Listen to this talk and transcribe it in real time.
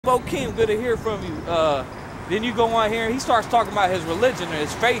Bo King, good to hear from you. Then you go on here and he starts talking about his religion and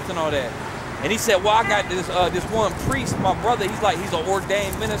his faith and all that. And he said, well, I got this one priest, my brother, he's an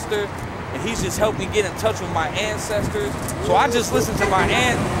ordained minister, and he's just helped me get in touch with my ancestors. So I just listen to my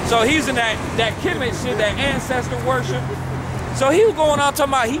so he's in that Kemet shit, that ancestor worship. So he was going on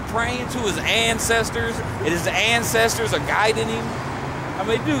talking about he praying to his ancestors, and his ancestors are guiding him. I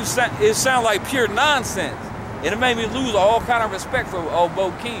mean, dude, it sounded like pure nonsense. And it made me lose all kind of respect for old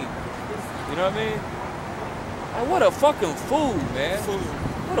Bo King. You know what I mean? Like, what a fucking fool, man.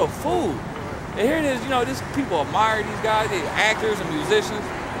 What a fool. And here it is, you know, these people admire these guys, they're actors and musicians,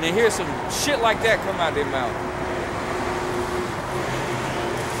 and they hear some shit like that come out their mouth.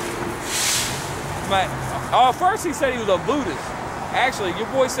 First he said he was a Buddhist. Actually, your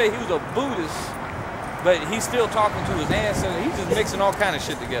boy said he was a Buddhist, but he's still talking to his ancestors. He's just mixing all kind of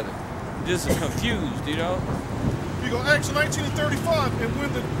shit together. Just confused, you know? You go, Acts 19:35, and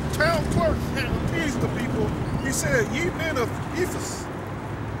when the town clerk had appeased the people, he said, ye men of Ephesus,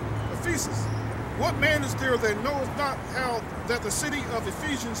 what man is there that knoweth not how that the city of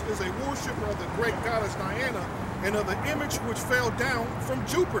Ephesians is a worshiper of the great goddess Diana and of the image which fell down from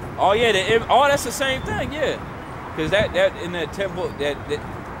Jupiter? Oh yeah, that's the same thing, yeah. Because that in that temple, that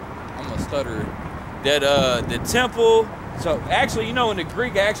I'm gonna stutter. That the temple. So actually, you know, in the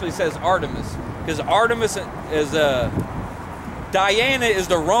Greek, it actually says Artemis, because Artemis is Diana is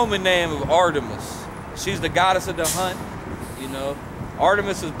the Roman name of Artemis. She's the goddess of the hunt, you know.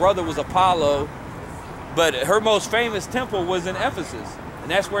 Artemis's brother was Apollo, but her most famous temple was in Ephesus.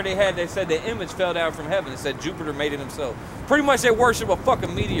 And that's where they said the image fell down from heaven. It said Jupiter made it himself. Pretty much they worship a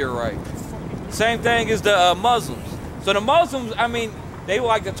fucking meteorite. Same thing as the Muslims. So the Muslims, I mean, they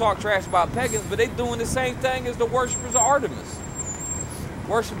like to talk trash about pagans, but they doing the same thing as the worshippers of Artemis.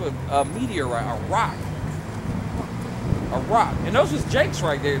 Worship a meteorite, a rock. A rock. And those was Jakes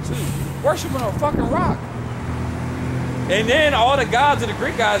right there too. Worshiping a fucking rock. And then all the gods of the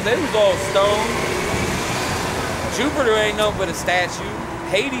Greek gods, they was all stone. Jupiter ain't nothing but a statue.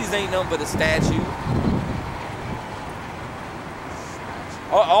 Hades ain't nothing but a statue.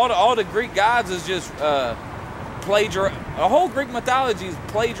 All the Greek gods is just plagiarized. The whole Greek mythology is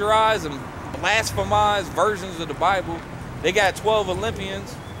plagiarized and blasphemized versions of the Bible. They got 12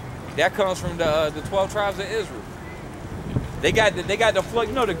 Olympians. That comes from the 12 tribes of Israel. They got the flood.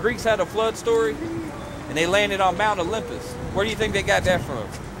 You know, the Greeks had a flood story, and they landed on Mount Olympus. Where do you think they got that from?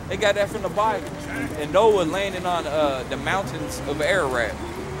 They got that from the Bible. And Noah landed on the mountains of Ararat.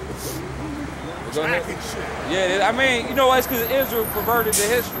 Go ahead. Yeah, I mean, you know, that's because Israel perverted the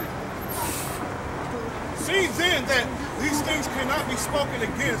history. See then that these things cannot be spoken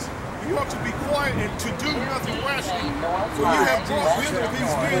against. You ought to be quiet and to do nothing rashly. For you have brought hither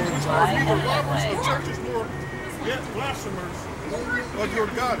these men which are neither robbers of churches nor yet blasphemers of your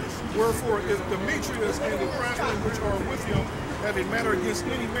goddess. Wherefore, if Demetrius and the craftsmen which are with him have a matter against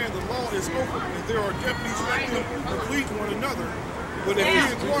any man, the law is open, and there are deputies let them complete one another. But if you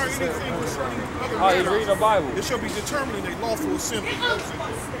inquire anything concerning other matters, reading the Bible. It shall be determined in a lawful assembly.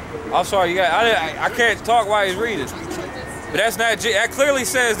 I'm sorry, I can't talk while he's reading. But that's not, that clearly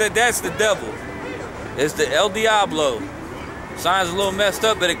says that that's the devil. It's the El Diablo. Sign's a little messed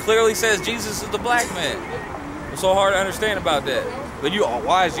up, but it clearly says Jesus is the black man. It's so hard to understand about that. But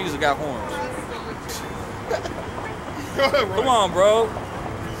why has Jesus got horns? Come on, bro.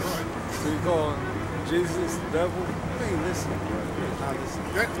 So you call Jesus the devil? Hey, listen,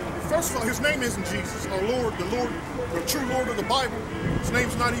 bro. First of all, his name isn't Jesus. Our Lord, the true Lord of the Bible, his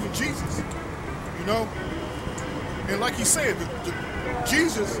name's not even Jesus. You know? And like he said,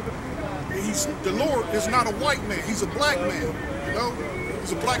 Jesus, the Lord is not a white man. He's a black man. You know?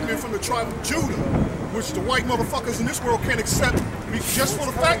 He's a black man from the tribe of Judah, which the white motherfuckers in this world can't accept just for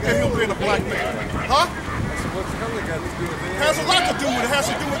the fact that he'll be a black man. Huh? What's color got to do with it? It has a lot to do with it. It has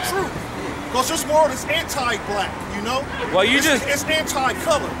to do with truth. Because this world is anti-black, you know? Well, it's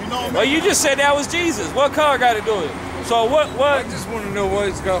anti-color, you know what I mean? Well, you just said that was Jesus. What color got to do with it? So what? I just want to know why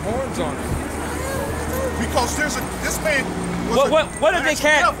he's got horns on it. Because this man was what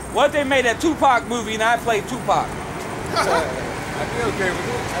if they made a Tupac movie and I played Tupac? I'd be okay with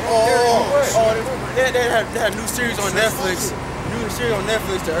it. They had a new series on Netflix.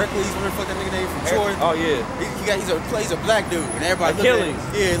 The Hercules, remember fucking nigga name from Troy? Oh yeah. He's a black dude, and everybody Achilles.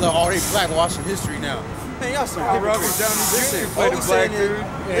 Yeah, like, oh, they black watching history now. Man, y'all some Robert Downey Jr. played a black dude.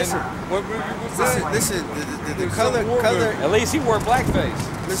 Listen, what movie was that? Listen, the color. At least he wore blackface.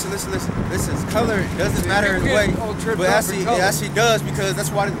 Listen. Color doesn't matter in a way, but it actually does, because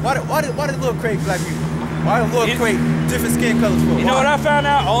that's why did Lil create black people? Why did Lil create different skin colors for? You know what I found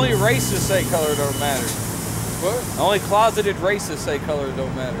out? Only racists say color don't matter. What? Only closeted racists say color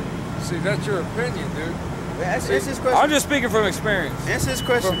don't matter. See, that's your opinion, dude. Answer his question. I'm just speaking from experience. Answer his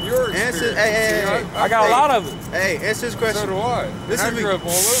question. From your experience. Hey. I got a lot of it. Hey, answer his question. So do I. Listen I to me. grew up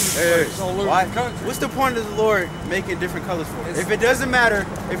all over the place, all over Why? the country. What's the point of the Lord making different colors for? If it doesn't matter,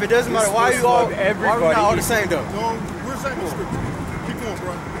 why are you all? Why are we not all the same though? No, where's that in the scripture? Keep going,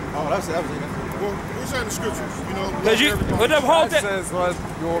 bro. Oh, that was it. Well, where's that in the scriptures? You know, Cause you put up hold That that. says like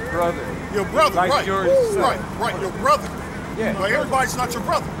your brother. your brother, Like right? yours said. Right, your brother. Yeah. Like everybody's not your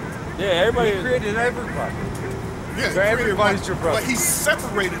brother. Yeah, He everybody. created everybody. Yeah, So everybody's your brother. But he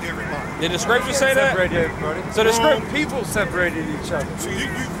separated everybody. Did the scripture say that? Separated everybody. So the script. People separated each other. So you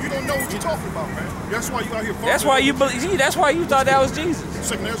don't know what you're talking about, man. That's why you out here. That's why you believe. That's why you thought that was Jesus.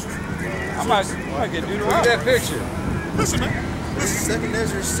 Second Ezra. I might get Look at Deuteronomy. that picture. Listen, man. Listen. Second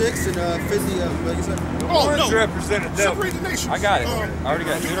Ezra 6 and 50. What you say? Oh Words no. represent the devil. Separate the nations. I got it. I already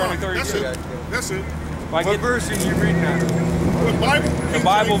got Deuteronomy 32. That's it. If I What get verse are you reading out of? The Bible. the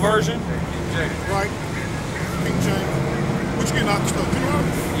Bible version. Right. King James. What you getting out of stuff?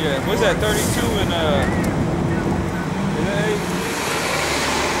 Deuteronomy? Yeah, what's that? 32 and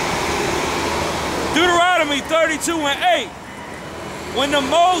Deuteronomy 32 and 8. When the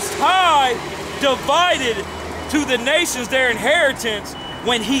Most High divided to the nations their inheritance,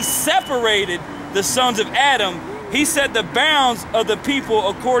 when he separated the sons of Adam, he set the bounds of the people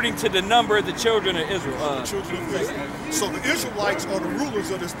according to the number of the children of Israel. The children of Israel. So the Israelites are the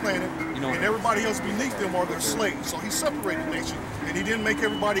rulers of this planet, and everybody else beneath them are their slaves. So he separated nations, and he didn't make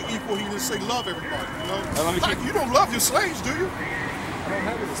everybody equal. He didn't say love everybody. You know, you don't love your slaves, do you?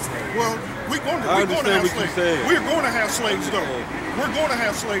 Well, we're going to have slaves. We're going to have slaves, though. We're going to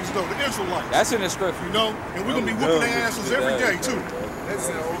have slaves, though. The Israelites. That's in the scripture. You know, and we're going to be whooping their asses every day, too. That's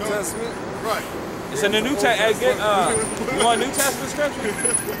in the Old Testament. Right. It's in the New Testament. You want New Testament scripture?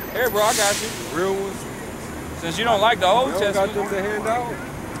 Here, bro, I got you. Real ones. Since you don't like the Old Got them Testament. to hand out.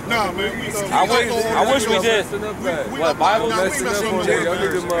 Nah, man. I wish we did. What, Bible? Nah, we Messing messing up on with there. you. I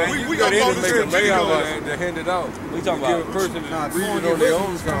need them. We You got upload to this make a to layout videos. to hand it out. We talking Give a about? person to read it on their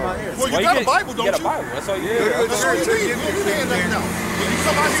own time. Well, you got a Bible, don't you? you? Got a Bible. That's all you Yeah, get. That's all you need. You hand that now. When you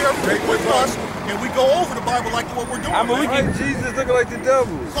come out here every week with us, and we go over the Bible like what we're doing. I mean, we Why can. Jesus looking like the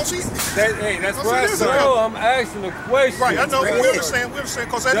devil? That's why I said, I'm asking a question. Right, I know. We understand, because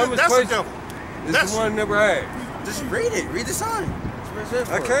that's the devil. It's the one I never had. Just read it. Read the sign.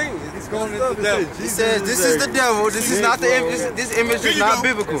 I can't. It's going into the devil. It says, "This is the devil. This is not the image. This image is not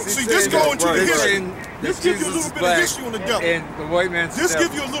biblical." See, this go into the history. This gives you a little bit of history on the devil. And the white man's This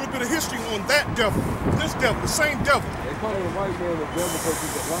gives you a little bit of history on that devil. This devil, the same devil. They call the white man the devil because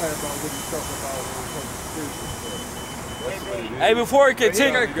he's a liar about what he's talking about when it comes to spiritual stuff. Hey, before we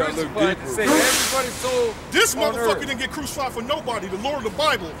continue, You gotta look deeper. Everybody's so This on motherfucker earth. didn't get crucified for nobody. The Lord of the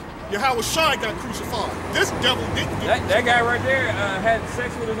Bible, Yahweh Shai, got crucified. This devil didn't get that guy right there had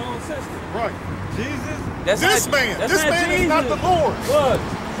sex with his own sister. right. Jesus. That's This not, man, that's this man is not the Lord. Look,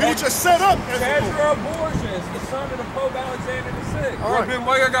 He was just set up as the Lord. Casual abortions, the son of the Pope Alexander VI. All right, then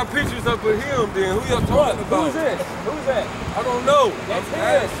why y'all got pictures up with him then? Who y'all What? talking about? Who's this? Who's that? I don't know. That's I'm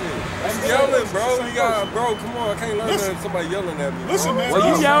his. asking. That's I'm yelling, his. bro. You got, bro, come on. I can't learn Listen. that somebody yelling at me. Listen, man. Well,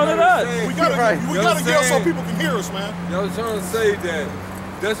 you yelling at us. We gotta, we You know gotta what I'm yell so saying? people can hear us, man. Y'all trying to say that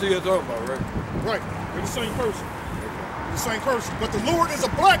that's what you're talking about, right? Right. They're the same person. The same person. But the Lord is a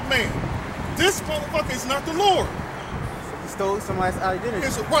black man. This motherfucker is not the Lord. He stole somebody's identity.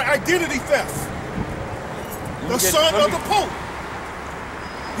 It's a right identity theft. The son of the Pope.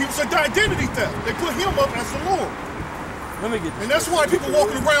 He was an identity theft. They put him up as the Lord. Let me get this. And that's why people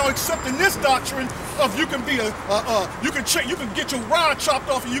walking around accepting this doctrine of you can be you can get your rod chopped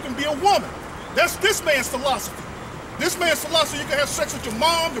off and you can be a woman. That's this man's philosophy. This man's philosophy, you can have sex with your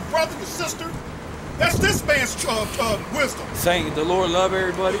mom, your brother, your sister. That's this man's wisdom. Saying the Lord love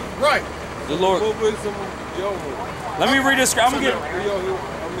everybody. Right. The Lord. What wisdom y'all? Let me read this. I'm gonna get.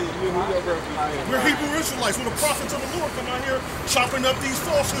 Who y'all represent? We're Hebrew Israelites. We're the prophets of the Lord come out here chopping up these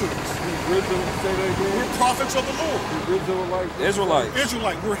falsehoods. Wisdom, say that again. We're prophets of the Lord. Israelite. Israelite.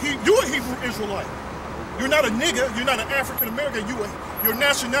 Israelite. You're a Hebrew Israelite. You're not a nigga. You're not an African American. Your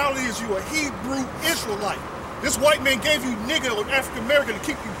nationality is you a Hebrew Israelite. This white man gave you nigga or African American to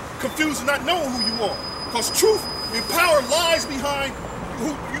keep you confused and not knowing who you are. Because truth and power lies behind who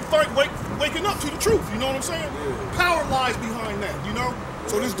you start waking up to the truth. You know what I'm saying? Yeah. Power lies behind that. You know.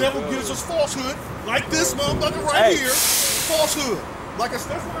 So this devil gives us falsehood, like this motherfucker right here, falsehood. Like that's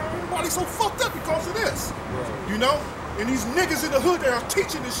why everybody's so fucked up because of this. You know? And these niggas in the hood that are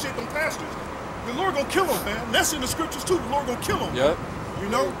teaching this shit, them pastors, the Lord gonna kill them, man. And that's in the scriptures too. The Lord gonna kill them. Yep. You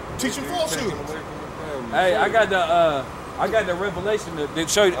know? Teaching falsehood. Hey, I got the I got the revelation to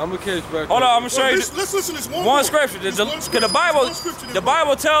show you. I'm gonna catch back. Hold on, I'm gonna show you. Let's listen to this one scripture. Because the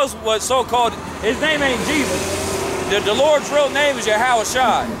Bible tells what so-called, his name ain't Jesus. The Lord's real name is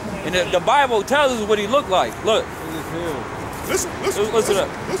Yahushua. And the Bible tells us what he looked like. Look. Listen up.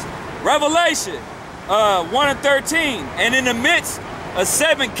 Revelation 1:13. And in the midst of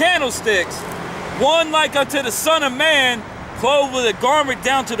 7 candlesticks, one like unto the Son of Man, clothed with a garment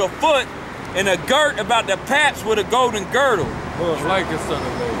down to the foot, and a girt about the paps with a golden girdle. Well, like the Son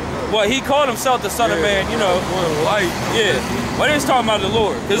of Man. Well, he called himself the Son of Man, you know. Well, like. Yeah. But it's talking about the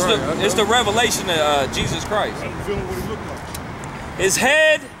Lord. Because it's the revelation of Jesus Christ. I'm feeling what he looked like. His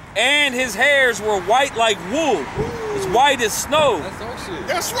head and his hairs were white like wool. As white as snow. That's all shit.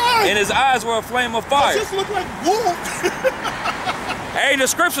 That's right. And his eyes were a flame of fire. Does this look like wool? Hey, the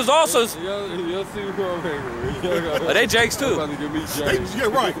scriptures also. Y'all see who I'm hanging with. But they Jakes too. About to give me Jakes. Yeah,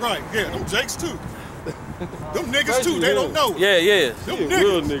 right. Yeah, them Jakes too. Them niggas too, they don't know. Yeah. Them He a niggas.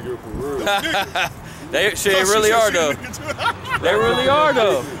 real nigga for real. Them niggas. They really are though. They really are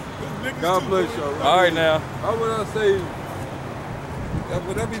though. God bless y'all. All right now. How would I say?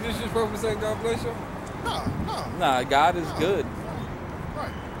 Would that be disrespectful to say God bless y'all? Nah, God is good.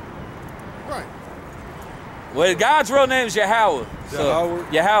 Right. Well, God's real name is Yahweh. So,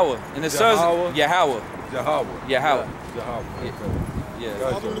 Yahweh. And the son's Yahweh. Yahweh. Yeah.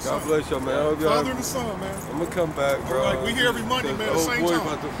 God bless y'all, man. Father and the Son, man. I'm gonna come back, bro. All right, we here every Monday, man, at the same time.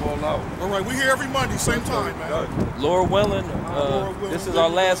 About to fall out. All right, we here every Monday, same time, man. Lord willing, this is our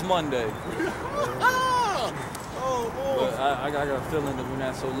last Monday. But I got a feeling that we're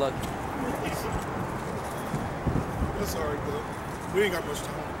not so lucky. That's all right, though. We ain't got much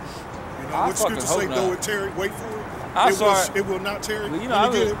time. You know, I what fucking scripture hope say, not. though it tarry, wait for it. It will not tarry. Well, you know, I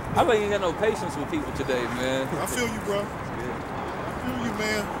really ain't got no patience with people today, man. I feel you, bro. I feel you,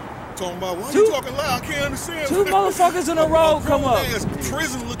 man. Talking about, why you talking loud? I can't understand. 2 motherfuckers in a row come up.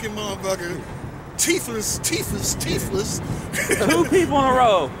 Prison-looking motherfucker. Teethless. 2 people in a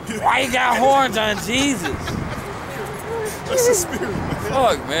row. Why you got horns on Jesus? That's the spirit, man.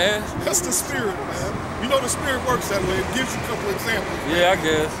 Fuck, man. That's the spirit, man. You know the spirit works that way. It gives you a couple examples. Yeah, I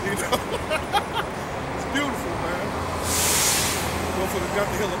guess. You know? It's beautiful, man. Motherfucker got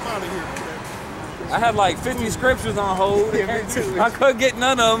the hell up out of here, man. I had like 50 scriptures on hold. I couldn't get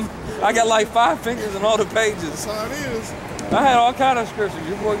none of them. I got like 5 fingers in all the pages. That's how it is. I had all kind of scriptures.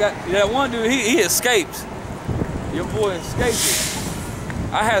 Your boy got that one dude. He escaped. Your boy escaped it.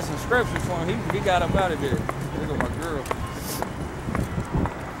 I had some scriptures for him. He got up out of there. Look at my girl.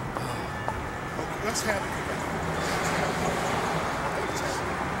 Okay, let's have it.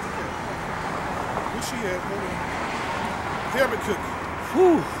 Where's she at? Hold on. Habit cookie.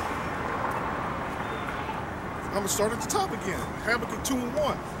 Whew. I'm going to start at the top again. Habakkuk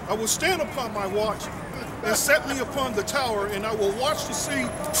 2:1. I will stand upon my watch and set me upon the tower, and I will watch to see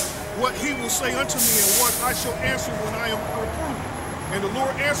what he will say unto me and what I shall answer when I am reproved. And the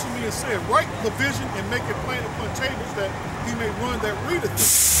Lord answered me and said, write the vision and make it plain upon tables that he may run that readeth it.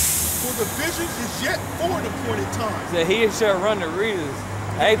 For the vision is yet for an appointed time. That he shall run the readers.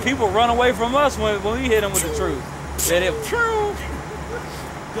 Hey, people run away from us when we hit them with the truth. That it,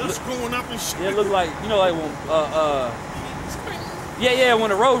 Dust going up and shit. it look like, you know, like when when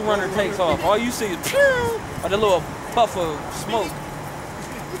the road runner takes off, all you see is or the little puff of smoke.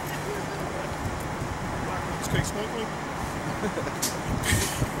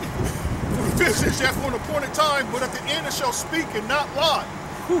 For the vision is yet for an appointed time, but at the end it shall speak and not lie.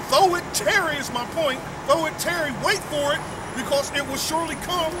 Though it tarry is my point, though it tarry, wait for it, because it will surely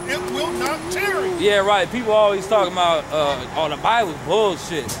come, it will not tarry. Yeah, right. People always talking about, the Bible's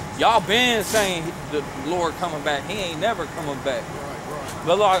bullshit. Y'all been saying the Lord coming back. He ain't never coming back. Right.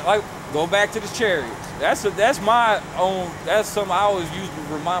 But like, go back to the chariots. That's my own. That's something I always use to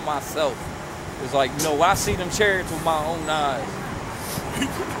remind myself. It's like, you know, I see them chariots with my own eyes.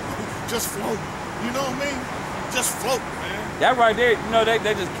 Just float. You know what I mean? Just float, man. That right there, you know, they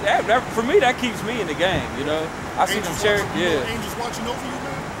just that for me that keeps me in the game. You know, I see them chariots. Yeah. Angels watching over you,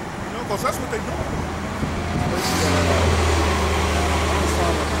 man. You know, because that's what they do.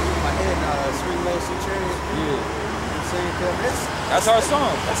 My head, Sweet Low Sea Chariot. Yeah. You know what I'm saying? 'Cause That's our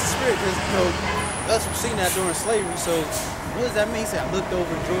song. That's the spirit, because, you know, us were seen that during slavery, so what does that mean? Say, I looked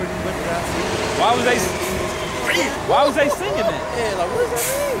over Jordan, what did I see? Why was they singing that? Yeah, like, what does that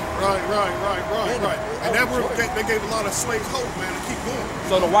mean? Right. And they gave a lot of slaves hope, man, to keep going.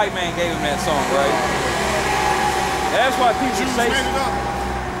 So the white man gave him that song, right? That's why people Jews say. made it up.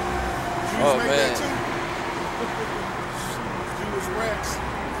 Jews made man. that too. Jewish rats.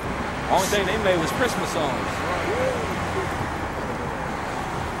 Only thing they made was Christmas songs.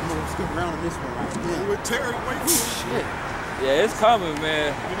 skip around on this one right now. With Terry Wakefield. Shit. Yeah, it's coming,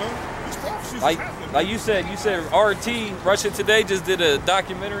 man. You know, these prophecies Like, is happening. like you said RT, Russia Today just did a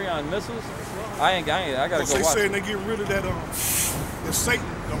documentary on missiles. I gotta go They watch saying it. they get rid of that the Satan,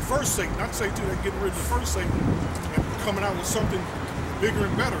 the first Satan, not Satan, they're getting rid of the first Satan and coming out with something bigger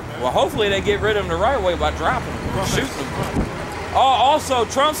and better, man. Well, hopefully they get rid of them the right way by dropping them, Right. shooting them. Right. Oh, also,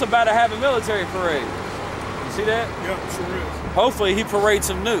 Trump's about to have a military parade. You see that? Yeah, sure is. Hopefully he parades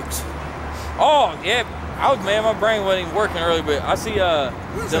some nukes. Oh, yeah. Man, my brain wasn't even working earlier, but I see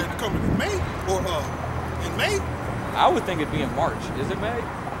When is that coming in May or in May? I would think it'd be in March. Is it May?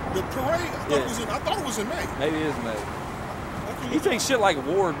 The parade? I thought it was in May. Maybe it is May. You think shit like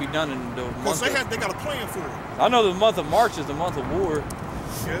war would be done in the month Because of... they got a plan for it. I know the month of March is the month of war.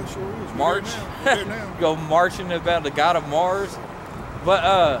 Yeah, it sure is. March. We're there now. Go marching about the god of Mars.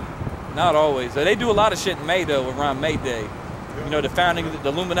 But not always. They do a lot of shit in May though, around May Day. You know, the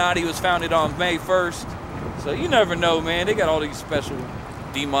Illuminati was founded on May 1st. So you never know, man. They got all these special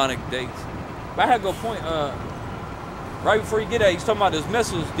demonic dates. But I had to go point, right before you get that, he's talking about those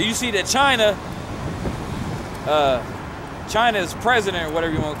missiles. Do you see that China's president, or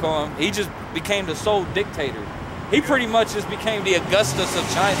whatever you want to call him, he just became the sole dictator. He pretty much just became the Augustus of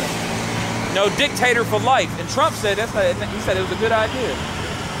China. No, dictator for life. And Trump said he said it was a good idea.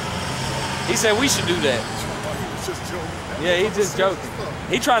 He said we should do that. He was just joking. Yeah, he's just joking.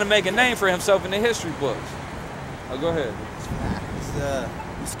 He trying to make a name for himself in the history books. Oh, go ahead.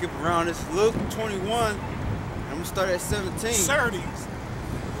 We skip around. It's Luke 21. I'm gonna start at 17. Saturdays.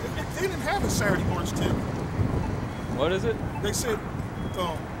 They didn't have it Saturday, March 10th. What is it? They said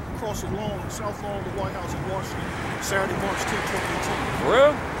across the lawn, South Lawn of the White House in Washington, Saturday, March 10th, 2018. For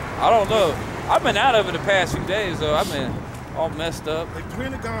real? I don't know. I've been out of it the past few days, though. I've been all messed up. A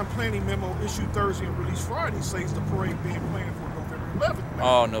Pentagon planning memo issued Thursday and released Friday says the parade being planned for November 11th.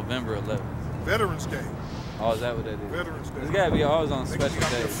 Oh, November 11th. Veterans Day. Oh, is that what that is? Veterans Day. It's gotta be always on They special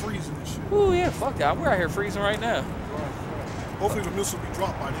got there days. freezing and shit. Ooh, yeah, fuck that. We're out here freezing right now. Hopefully the missile will be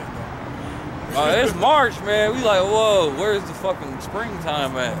dropped by then, though. Oh, it's March, man. We like, whoa, where's the fucking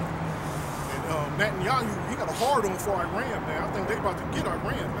springtime at? And Netanyahu, he got a hard on for Iran, man. I think they about to get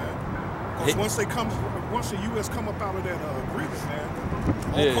Iran, man. Because once the U.S. come up out of that agreement, man,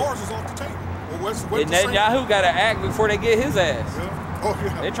 all cars is off the table. And Netanyahu got to act before they get his ass. Yeah. Oh,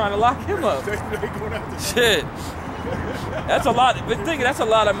 yeah. They're trying to lock him up. they going after Shit. That's a lot. But think that's a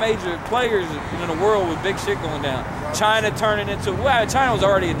lot of major players in the world with big shit going down. China turning into, well, China was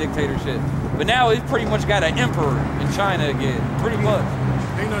already a dictatorship. But now he's pretty much got an emperor in China again. Pretty much.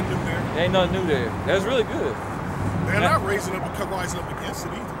 Ain't nothing new there. Ain't nothing new there. That's really good. They're not rising up against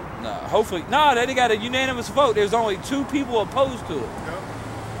it either. Nah, hopefully. Nah, they got a unanimous vote. There's only 2 people opposed to it.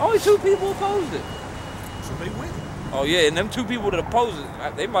 Yeah. Only 2 people opposed it. So they win. Oh yeah, and them 2 people that oppose it,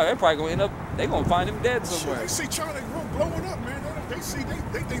 they're probably gonna end up, they gonna find him dead Shit, somewhere. they see China blowing up, man. They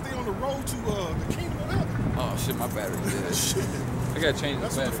think they on the road to the kingdom of heaven. Oh shit, my battery's dead. Shit. I gotta change the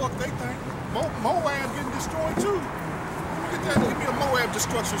That's what battery. the fuck they think. Moab getting destroyed too. Give me a Moab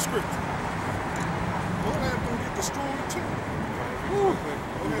destruction script. Moab gonna get destroyed too.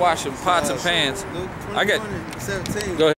 Washing pots and pans. Luke 21 I got. and 17. Go ahead.